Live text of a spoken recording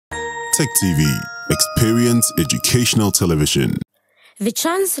Tech TV. Experience educational television. The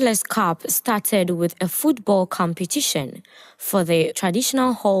Chancellor's Cup started with a football competition for the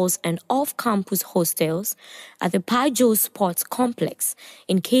traditional halls and off-campus hostels at the Pajo Sports Complex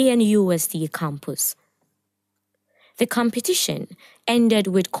in KNUST campus. The competition ended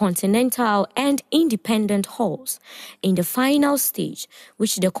with continental and independent halls in the final stage,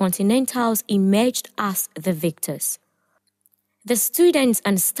 which the continentals emerged as the victors. The students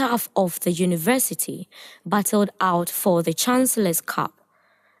and staff of the university battled out for the Chancellor's Cup.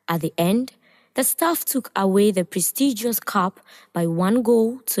 At the end, the staff took away the prestigious cup by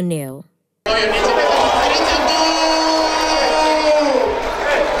 1-0.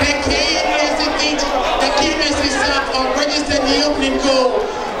 Registered the opening goal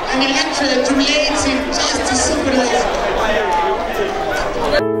and elected to relate it just to symbolize.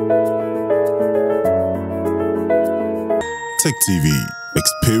 Tech TV.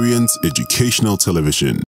 Experience educational television.